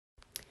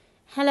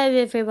Hello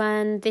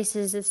everyone, this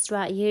is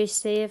Isra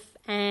Yusuf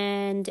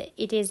and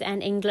it is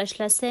an English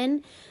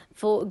lesson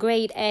for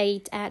grade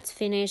 8 at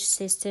Finnish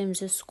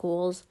Systems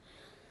Schools.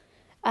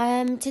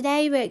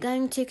 Today we're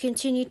going to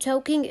continue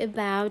talking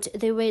about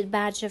the Red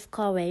Badge of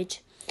Courage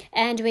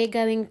and we're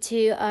going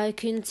to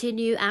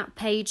continue at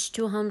page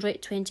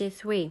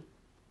 223.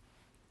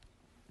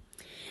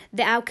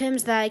 The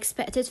outcomes that are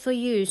expected for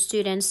you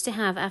students to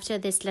have after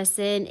this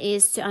lesson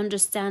is to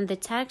understand the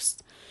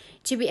text,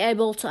 to be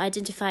able to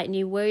identify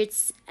new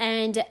words,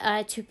 and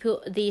to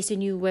put these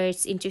new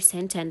words into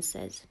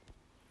sentences.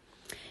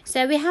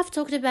 So we have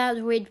talked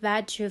about Red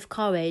Badge of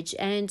Courage,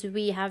 and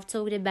we have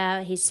talked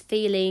about his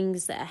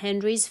feelings,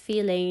 Henry's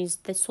feelings,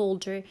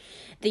 the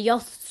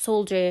youth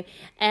soldier,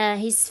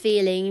 his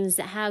feelings,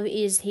 how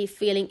is he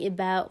feeling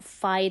about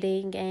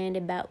fighting and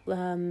about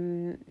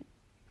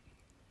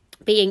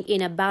being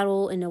in a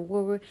battle, in a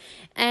war,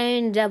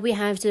 and we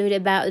have to read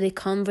about the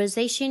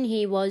conversation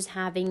he was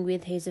having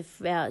with his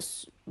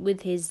friends,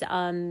 with his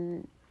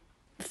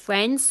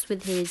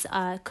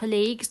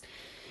colleagues.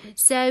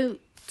 So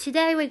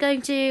today we're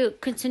going to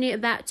continue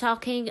about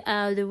talking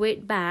the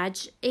Red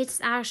Badge. It's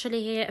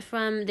actually here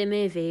from the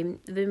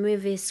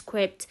movie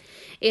script.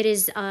 It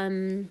is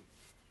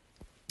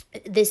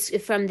this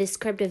from the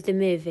script of the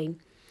movie.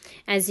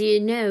 As you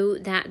know,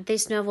 that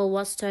this novel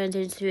was turned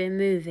into a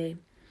movie.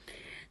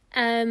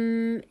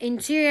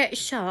 Interior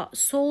shot: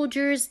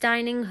 soldiers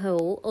dining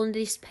hall on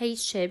the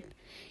spaceship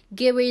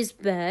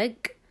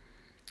Gettysburg.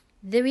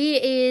 The year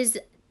is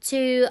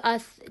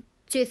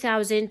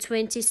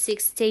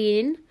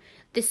 2016.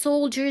 The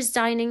soldiers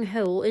dining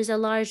hall is a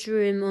large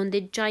room on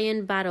the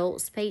giant battle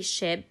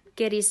spaceship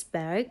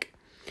Gettysburg.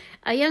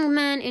 A young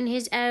man in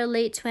his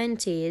early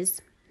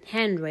 20s,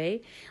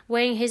 Henry,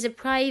 wearing his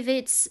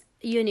private's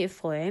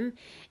uniform,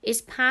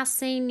 is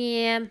passing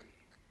near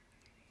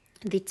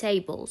the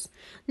tables.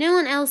 No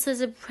one else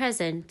is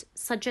present,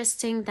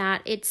 suggesting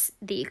that it's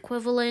the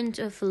equivalent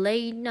of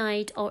late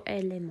night or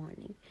early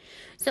morning.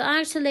 So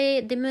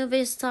actually, the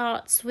movie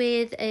starts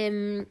with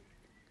the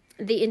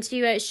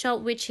interior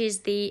shot, which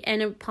is the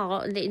inner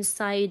part, the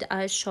inside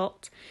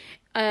shot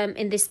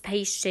in the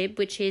spaceship,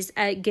 which is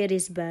at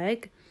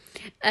Gettysburg.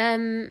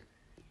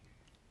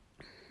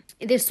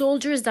 The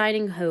soldiers'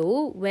 dining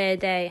hall, where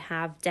they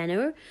have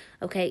dinner,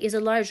 is a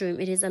large room.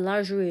 It is a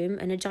large room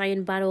in a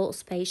giant battle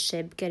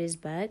spaceship,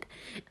 Gettysburg.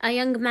 A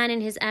young man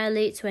in his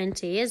early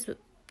 20s,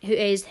 who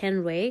is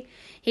Henry,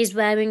 he's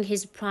wearing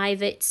his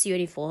private's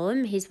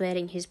uniform. He's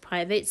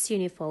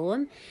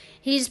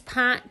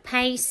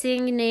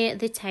pacing near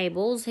the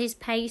tables. He's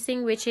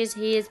pacing, which is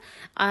he's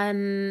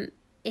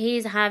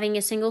having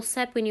a single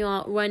step when you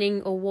are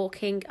running or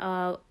walking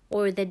or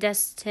the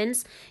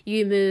distance.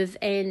 You move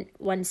in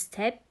one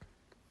step.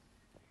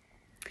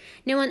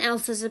 No one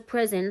else is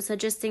present,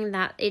 suggesting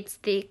that it's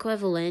the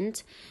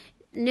equivalent.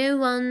 No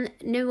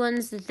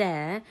one's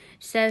there,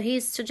 so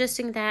he's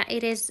suggesting that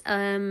it is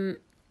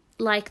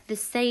like the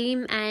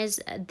same as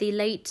the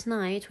late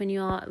night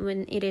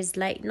when it is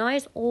late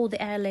night or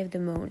the early of the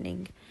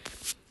morning.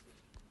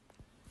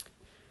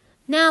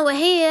 Now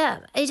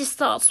here it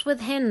starts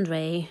with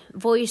Henry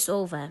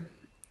voiceover.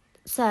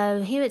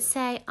 So he would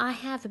say, "I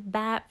have a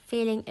bad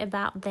feeling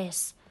about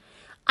this.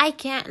 I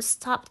can't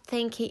stop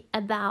thinking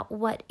about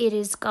what it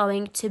is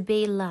going to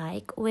be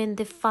like when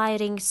the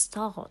fighting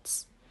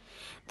starts.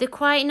 The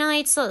quiet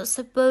nights are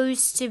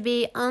supposed to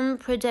be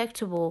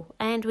unpredictable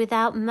and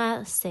without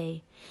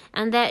mercy,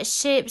 and that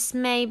ships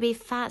may be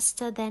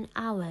faster than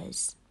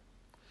ours."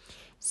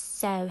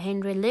 So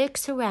Henry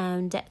looks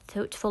around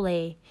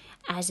thoughtfully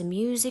as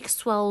music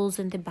swells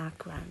in the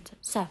background.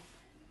 So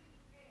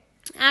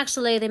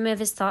actually, the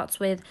movie starts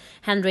with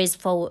Henry's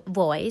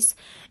voice,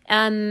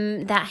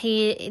 that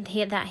he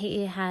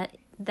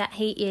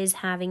is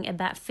having a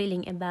bad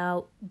feeling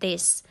about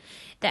this,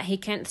 that he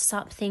can't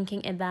stop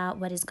thinking about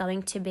what is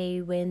going to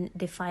be when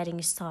the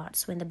fighting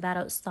starts, when the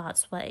battle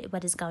starts,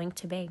 what is going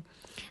to be.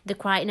 The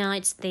quiet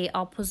nights, the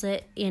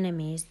opposite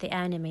enemies, the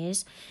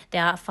enemies they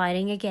are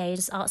fighting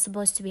against are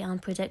supposed to be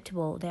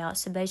unpredictable. They are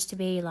supposed to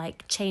be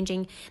like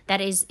changing.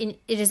 It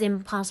is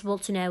impossible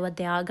to know what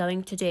they are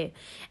going to do,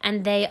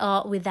 and they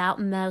are without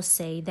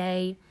mercy.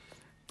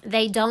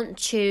 They don't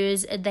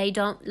choose. They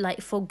don't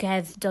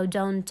forgive. They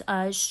don't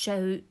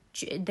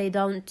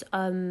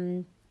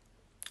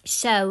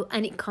show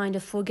any kind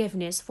of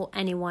forgiveness for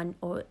anyone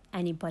or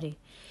anybody.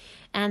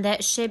 And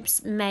that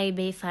ships may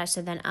be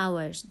faster than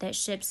ours. That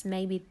ships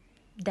may be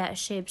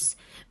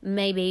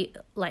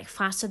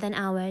faster than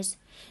ours.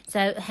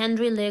 So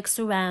Henry looks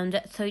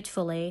around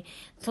thoughtfully,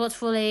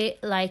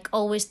 like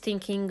always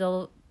thinking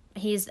of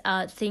he's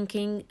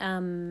thinking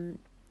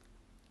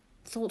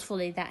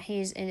thoughtfully that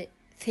he's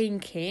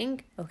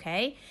thinking,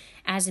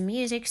 as the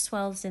music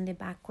swells in the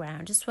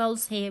background. It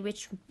swells here,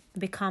 which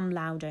become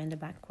louder in the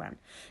background.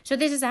 So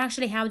this is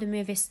actually how the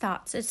movie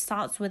starts. It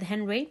starts with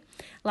Henry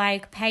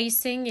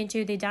pacing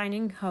into the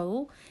dining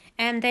hall,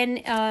 and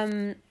then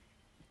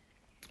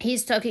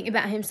he's talking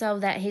about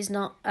himself that he's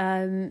not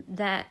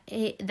that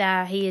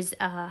he is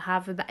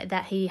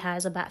that he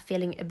has a bad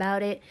feeling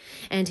about it,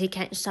 and he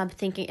can't stop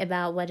thinking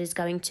about what is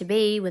going to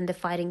be when the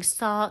fighting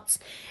starts.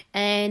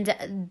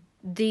 And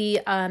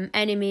the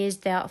enemies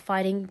they are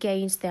fighting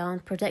against, they are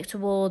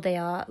unpredictable, they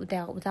are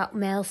without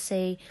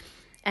mercy,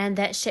 and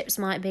that ships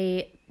might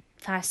be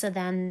faster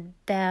than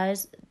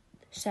theirs.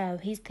 So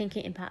he's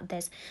thinking about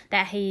this,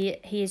 that he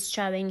is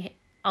showing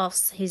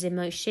us his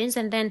emotions,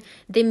 and then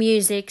the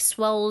music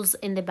swells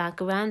in the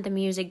background, the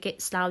music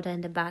gets louder in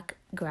the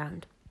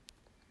background.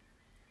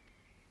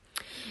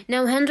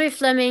 Now, Henry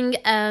Fleming,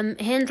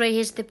 Henry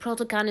is the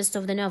protagonist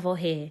of the novel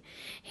here.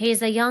 He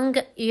is a young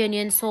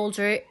Union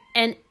soldier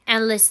and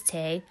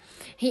enlistee.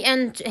 He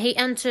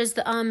enters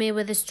the army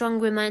with a strong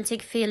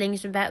romantic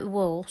feelings about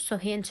war. So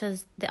he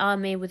enters the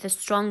army with a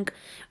strong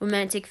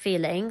romantic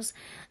feelings.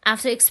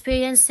 After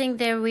experiencing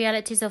the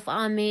realities of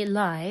army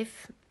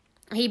life,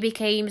 he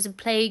becomes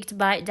plagued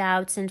by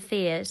doubts and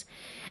fears.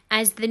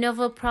 As the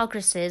novel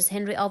progresses,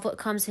 Henry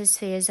overcomes his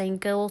fears and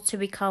goes to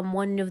become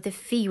one of the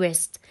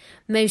fiercest,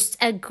 most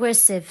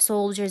aggressive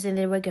soldiers in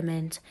the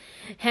regiment.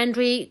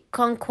 Henry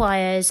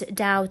conquers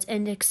doubt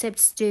and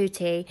accepts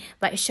duty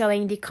by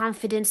showing the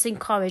confidence and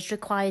courage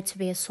required to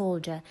be a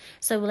soldier.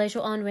 So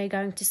later on, we're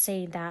going to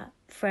see that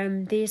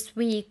from this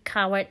weak,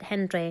 coward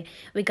Henry,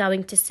 we're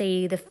going to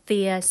see the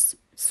fierce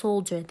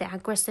soldier, the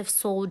aggressive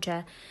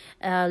soldier,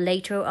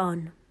 later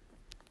on.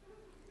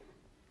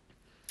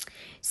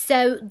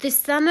 So the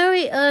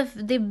summary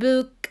of the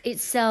book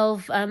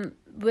itself, I'm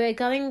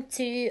going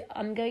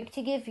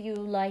to give you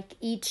like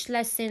each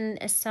lesson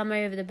a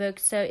summary of the book,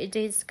 so it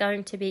is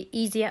going to be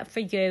easier for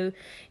you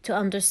to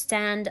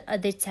understand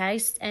the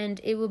text, and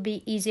it will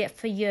be easier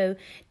for you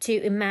to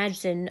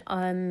imagine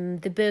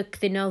the book,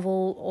 the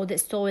novel, or the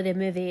story, the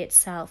movie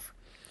itself.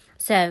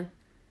 So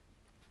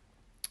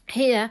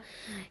here,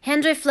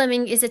 Henry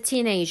Fleming is a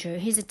teenager.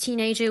 He's a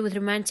teenager with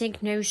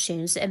romantic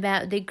notions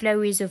about the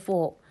glories of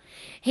war.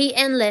 He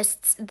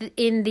enlists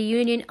in the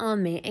Union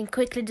Army and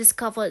quickly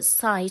discovers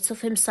sides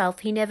of himself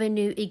he never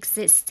knew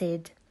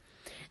existed.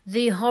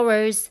 The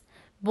horrors,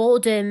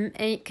 boredom,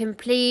 and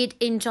complete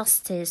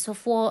injustice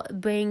of war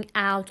bring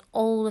out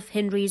all of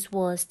Henry's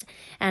worst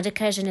and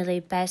occasionally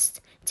best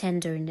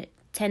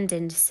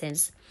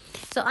tendencies.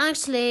 So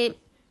actually,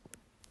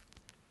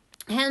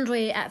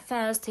 Henry at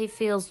first he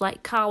feels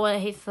like coward,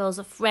 he feels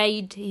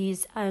afraid,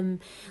 he's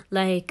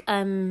like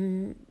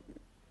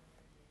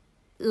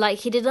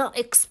he did not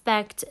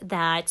expect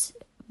that,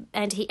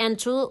 and he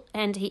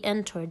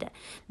entered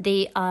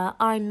the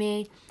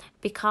army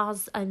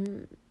because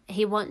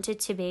he wanted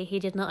to be. He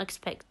did not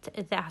expect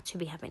that to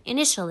be happening.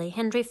 Initially,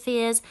 Henry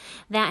fears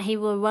that he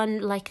will run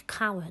like a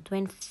coward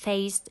when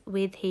faced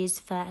with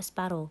his first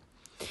battle.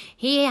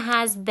 He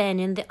has been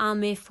in the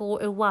army for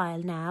a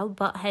while now,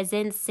 but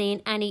hasn't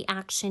seen any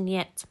action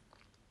yet.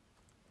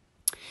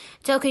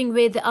 Talking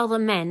with the other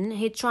men,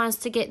 he tries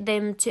to get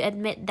them to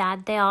admit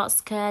that they are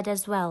scared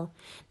as well.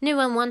 No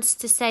one wants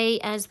to say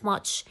as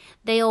much.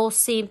 They all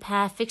seem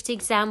perfect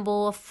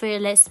example of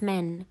fearless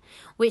men,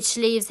 which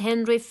leaves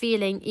Henry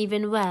feeling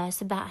even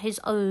worse about his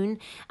own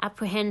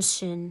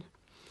apprehension.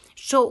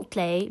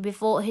 Shortly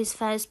before his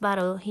first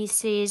battle, he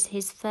sees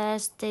his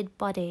first dead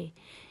body,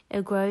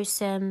 a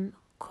gruesome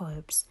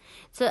corpse.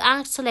 So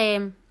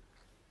actually,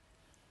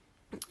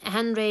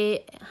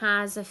 Henry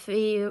has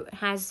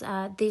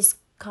this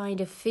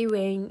kind of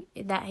feeling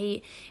that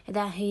he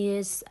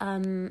is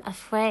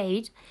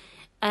afraid.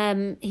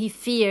 He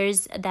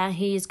fears that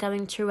he is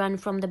going to run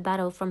from the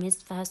battle, from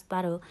his first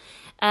battle.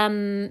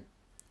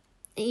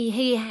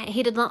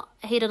 He did not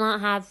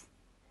have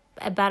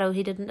a battle.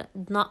 He did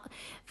not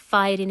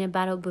fight in a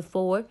battle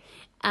before.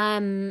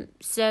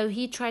 So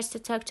he tries to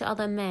talk to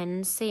other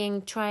men,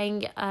 seeing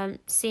to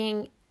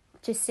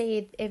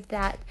see if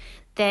that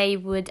they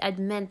would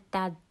admit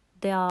that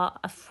they are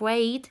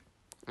afraid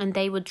and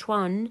they would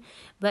run,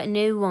 but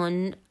no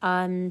one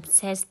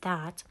says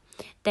that.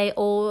 They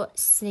all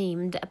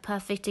seemed a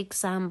perfect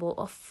example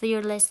of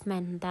fearless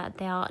men, that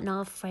they are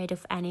not afraid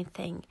of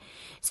anything.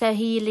 So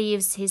he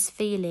leaves his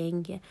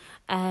feeling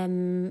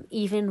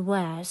even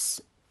worse.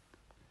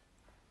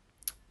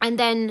 And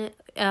then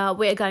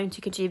we're going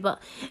to continue, but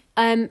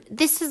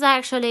this is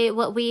actually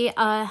what we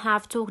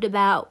have talked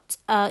about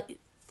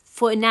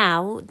for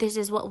now. This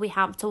is what we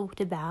have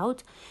talked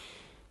about.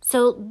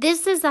 So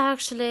this is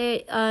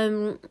actually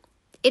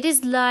it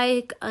is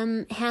like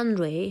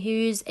Henry,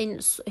 who is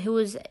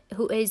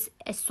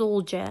a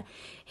soldier.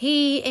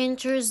 He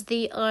enters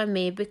the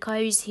army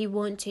because he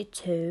wanted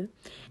to,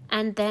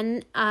 and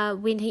then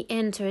when he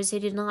enters, he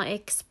did not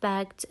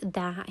expect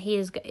that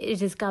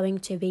it is going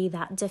to be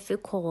that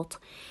difficult.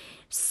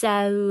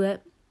 So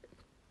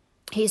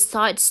he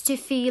starts to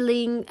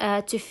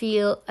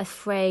feel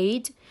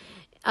afraid.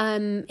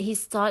 He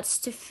starts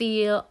to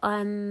feel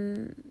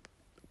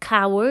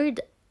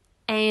coward,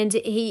 and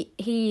he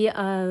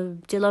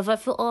delivered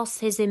for us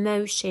his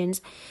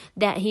emotions,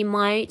 that he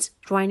might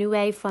run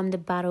away from the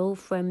battle,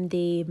 from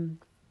the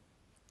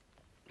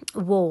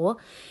war,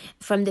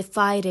 from the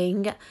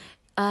fighting,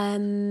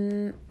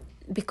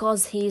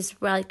 because he's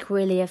like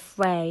really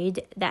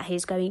afraid that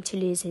he's going to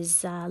lose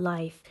his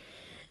life.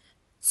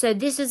 So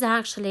this is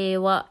actually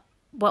what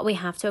we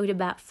have talked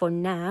about for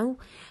now.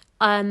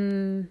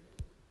 The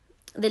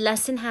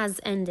lesson has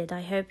ended.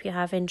 I hope you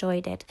have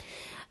enjoyed it.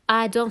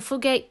 Don't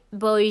forget,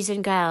 boys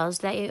and girls,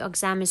 that your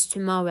exam is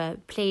tomorrow.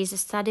 Please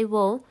study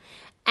well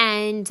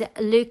and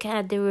look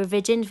at the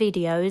revision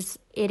videos.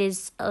 It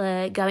is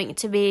going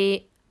to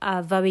be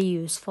very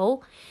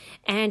useful.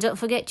 And don't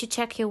forget to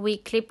check your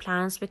weekly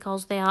plans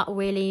because they are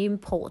really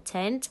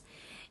important.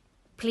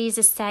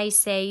 Please stay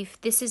safe.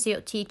 This is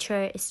your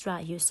teacher,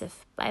 Isra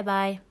Yusuf.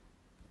 Bye-bye.